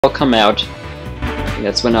I'll come out. And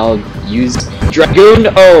that's when I'll use Dragoon.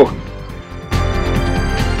 Oh!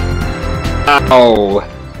 Ow!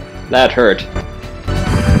 That hurt.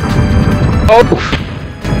 Oh!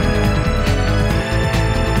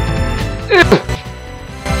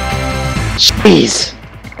 Jeez!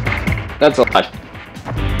 That's a lot.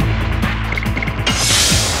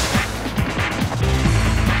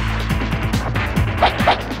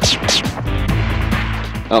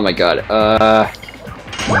 Oh my god, I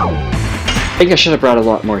think I should have brought a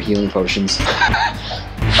lot more healing potions.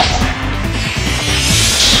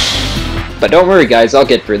 But don't worry guys, I'll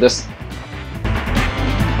get through this.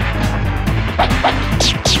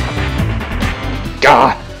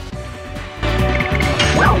 Gah!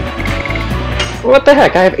 What the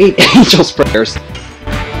heck, I have 8 angel sprayers.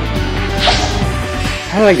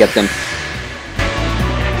 How did I get them?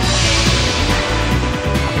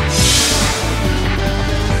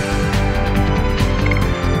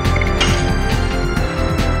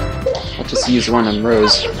 I'll just use one on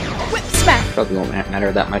Rose. Whip smack. Probably won't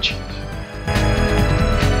matter that much.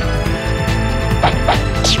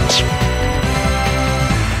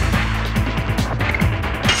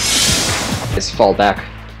 Just fall back.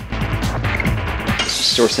 Let's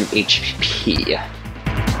restore some HP.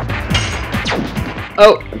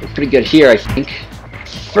 Oh, pretty good here, I think.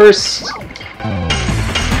 First...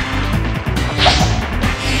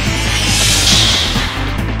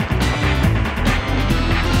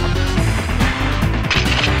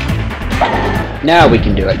 Now we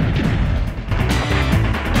can do it.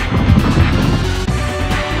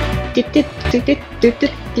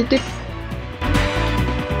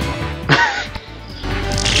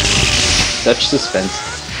 Such suspense.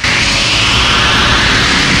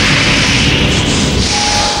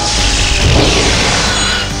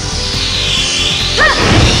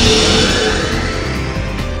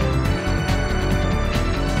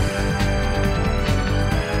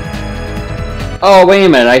 Oh, wait a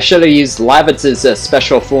minute, I should have used Lavitz's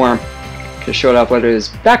special form to show up what his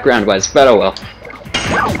background was, but oh well.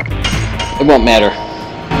 It won't matter.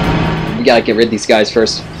 We gotta get rid of these guys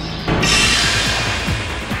first.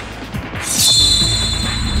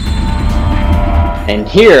 And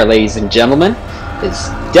here, ladies and gentlemen, is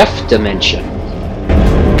Death Dimension.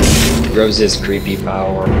 Rose's creepy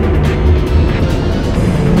power.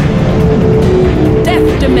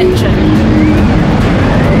 Death Dimension.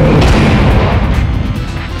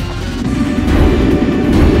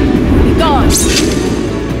 Gone.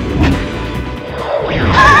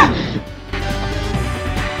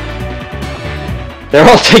 They're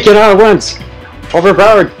all taken out at once!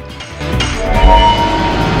 Overpowered!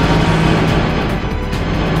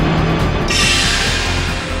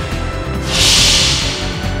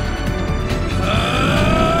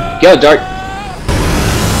 Go, Dart!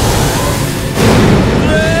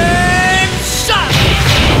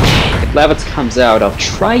 If Lavitz comes out, I'll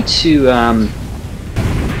try to,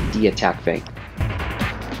 de-attack Faye.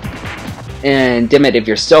 And Dimit, if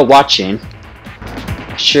you're still watching,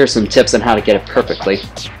 share some tips on how to get it perfectly.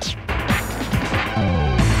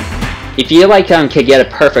 If you can get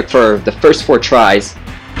it perfect for the first 4 tries,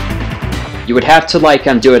 you would have to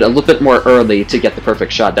do it a little bit more early to get the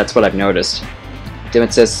perfect shot. That's what I've noticed.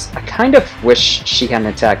 Dimit says, I kind of wish she had an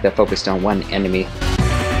attack that focused on one enemy.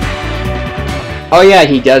 Oh yeah,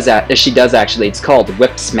 he does that. She does actually. It's called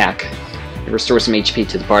Whip Smack. It restores some HP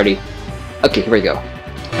to the party. Okay, here we go.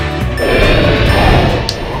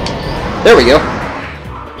 There we go.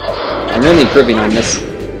 I'm really improving on this.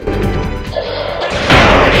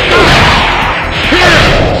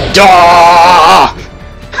 Dah!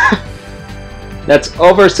 That's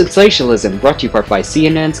Over Sensationalism, brought to you part by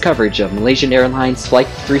CNN's coverage of Malaysian Airlines Flight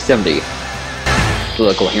 370.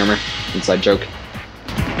 Political humor, inside joke.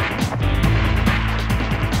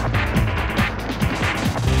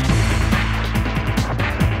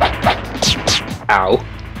 Ow.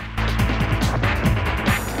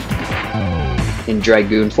 In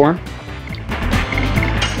Dragoon form.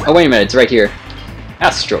 Oh wait a minute, it's right here.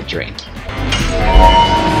 Astral Drain.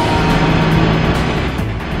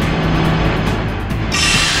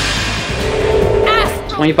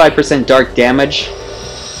 25% dark damage,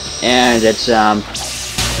 and it's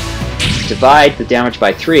divide the damage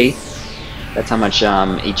by 3. That's how much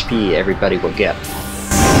HP everybody will get.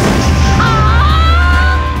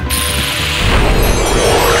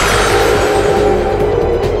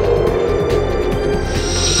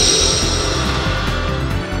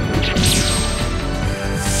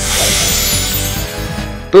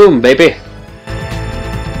 Boom, baby!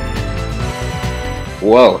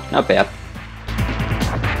 Whoa, not bad.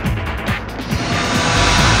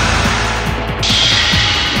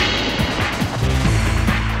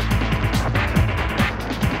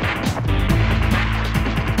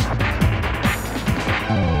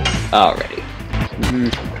 Alrighty.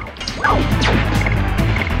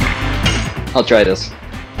 I'll try this.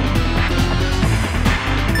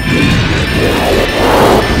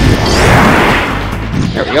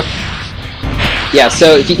 There we go. Yeah,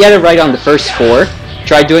 so if you get it right on the first 4,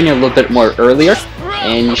 try doing it a little bit more earlier,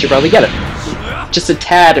 and you should probably get it. Just a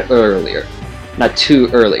tad earlier, not too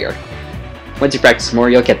earlier. Once you practice more,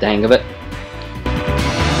 you'll get the hang of it.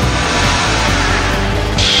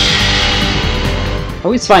 I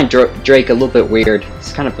always find Drake a little bit weird.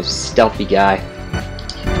 He's kind of a stealthy guy.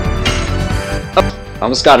 Oh,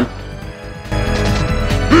 almost got him.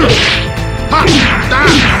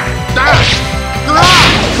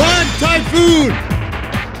 Typhoon!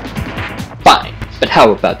 Fine, but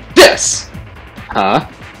how about this? Huh?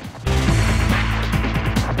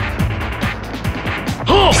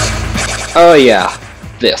 Oh yeah,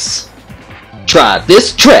 this. Try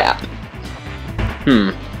this trap!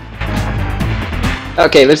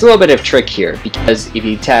 Okay, there's a little bit of trick here, because if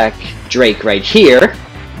you attack Drake right here,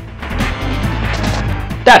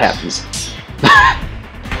 that happens.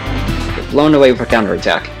 Get blown away with a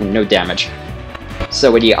counterattack, and no damage. So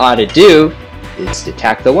what you ought to do is to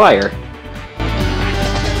attack the wire.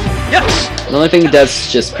 Yes. The only thing it does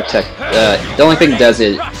is just protect. The only thing it does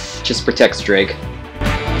is just protects Drake.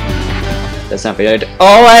 That's not good.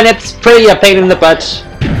 Oh, and it's pretty a pain in the butt.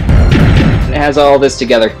 It has all this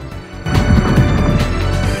together.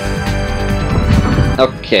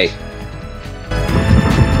 Okay.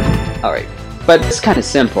 Alright. But it's kind of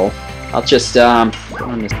simple. I'll just, put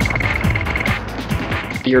on this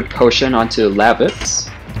Beard Potion onto Lavitz.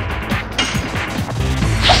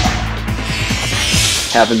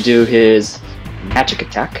 Have him do his magic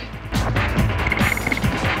attack.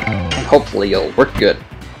 And hopefully it'll work good.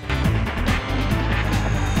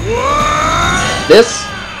 This,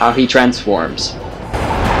 how he transforms.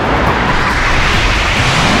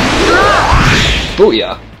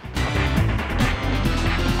 Booyah!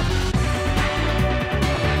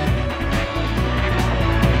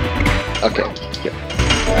 Okay, yep.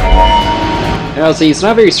 Now, see, he's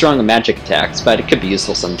not very strong in magic attacks, but it could be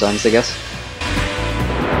useful sometimes, I guess.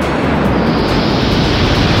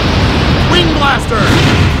 Wing Blaster!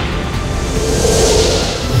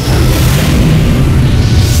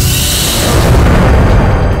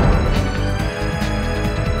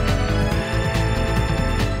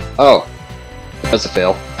 Oh. That was a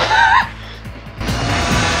fail.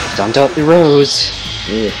 Don't doubt the rose.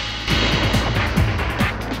 Ugh.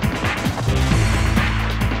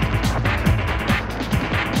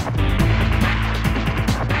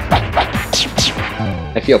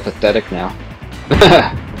 I feel pathetic now.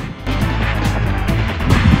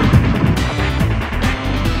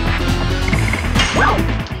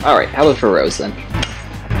 Alright, how about for Rose then?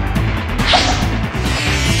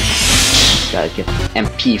 Gotta get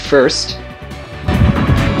MP first.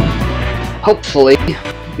 Hopefully,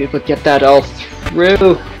 I'll be able to get that all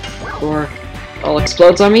through before it all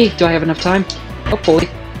explodes on me. Do I have enough time? Hopefully.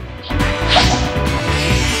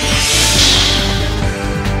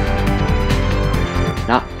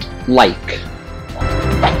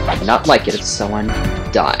 Not like it if someone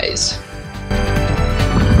dies.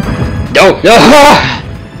 No! No!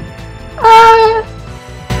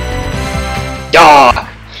 Ah!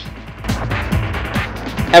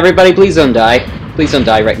 Everybody, please don't die. Please don't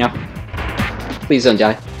die right now. Please don't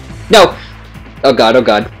die. No! Oh god, oh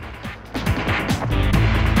god.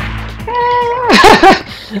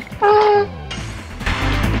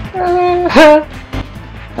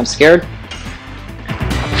 I'm scared.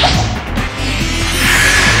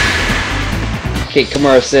 Okay,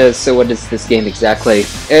 Kimura says, so what is this game exactly?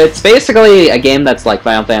 It's basically a game that's like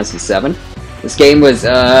Final Fantasy VII. This game was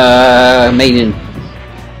made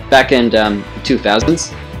back in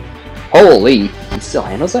 2000s. Holy, it still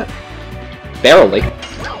handles that? Barely.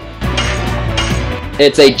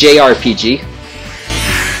 It's a JRPG.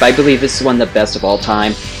 But I believe this is one of the best of all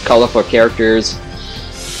time. Colorful characters,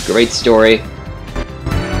 great story.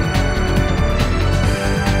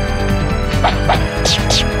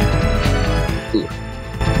 Ooh.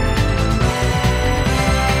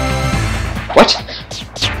 What?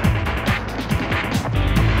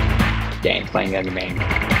 Dang, playing that game.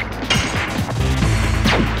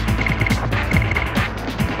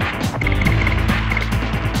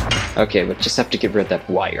 Okay, but just have to get rid of that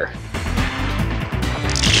wire.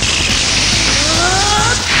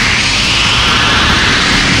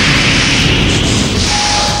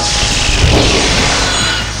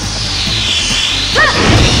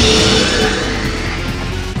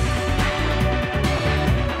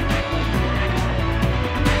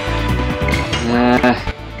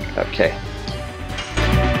 Okay.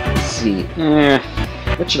 Let's see.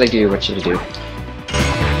 What should I do? What should I do?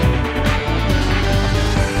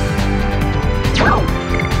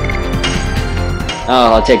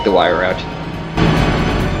 Oh, I'll take the wire out.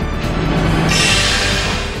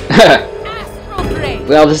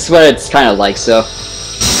 Well, this is what it's kind of like, so...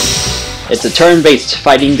 It's a turn-based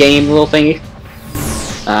fighting game little thingy.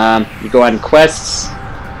 You go on quests.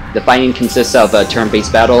 The fighting consists of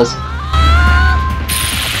turn-based battles.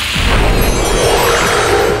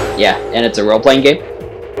 Yeah, and it's a role-playing game.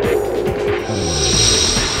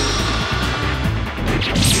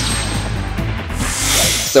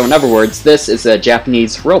 So in other words, this is a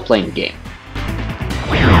Japanese role-playing game.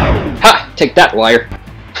 Ha! Take that, wire!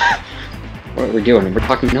 What are we doing? We're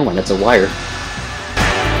talking to no one, it's a wire.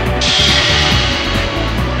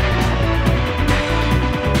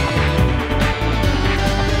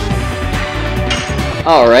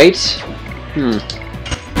 Alright.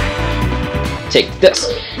 Take this.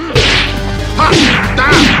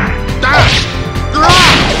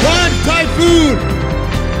 Run, Typhoon!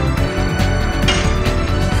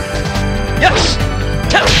 Yes!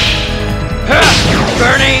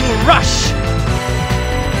 Burning rush!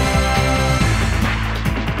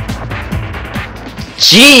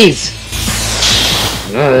 Jeez!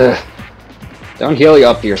 Ugh. Don't heal you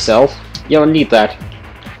up yourself. You don't need that.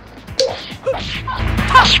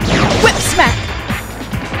 Whip smack!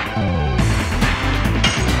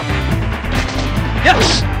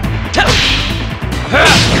 Yes!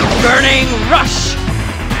 Burning rush!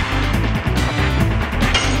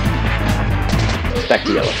 Back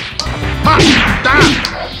to yellow.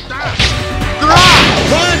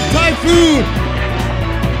 Run, Typhoon!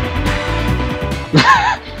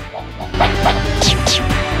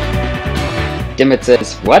 Dimit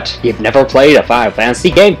says, what? You've never played a Final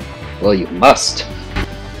Fantasy game? Well, you must.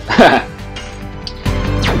 Yeah,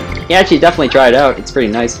 actually, definitely try it out. It's pretty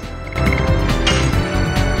nice.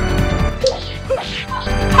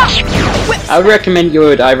 I would recommend you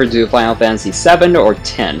would either do Final Fantasy 7 or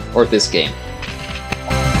 10, or this game.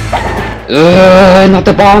 Not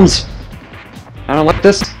the bombs! I don't like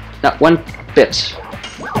this. Not one bit.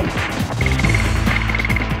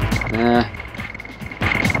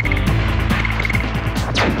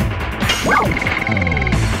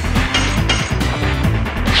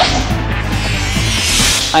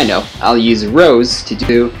 I know. I'll use Rose to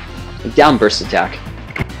do a downburst attack.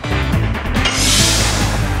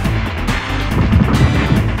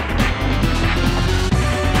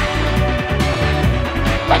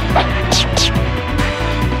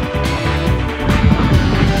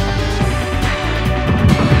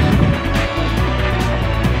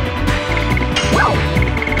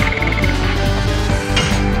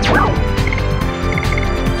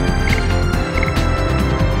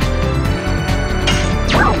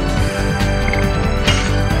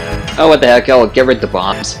 Oh, what the heck, I'll get rid of the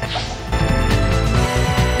bombs.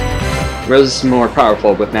 Rose is more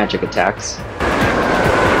powerful with magic attacks.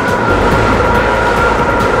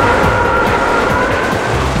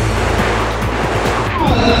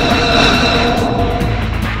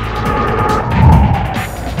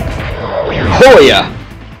 Hoya!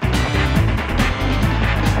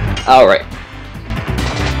 Alright.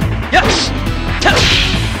 Yes!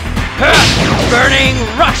 Burning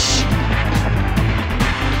rush!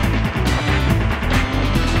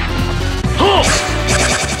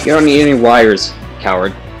 You don't need any wires,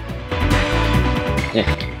 coward. Yeah.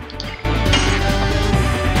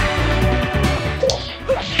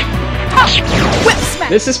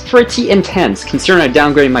 This is pretty intense, considering I'm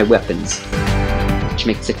downgrading my weapons. Which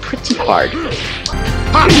makes it pretty hard.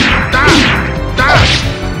 Run,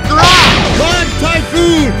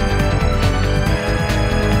 Typhoon!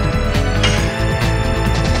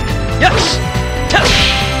 Yes!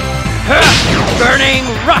 Burning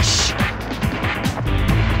rush!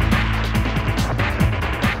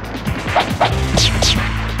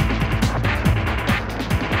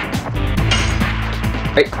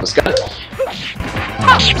 Right, let's go.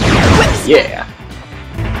 Yeah.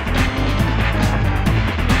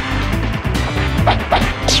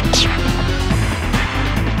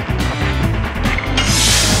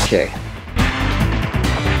 Okay.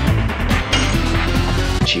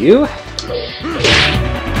 You?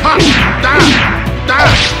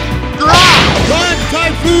 Run,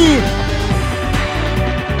 Typhoon!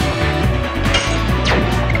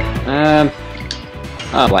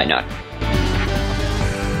 Oh, why not?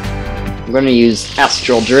 I'm going to use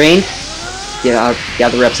Astral Drain.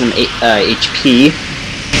 Gather up some HP.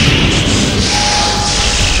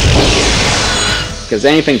 Because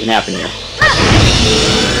anything can happen here.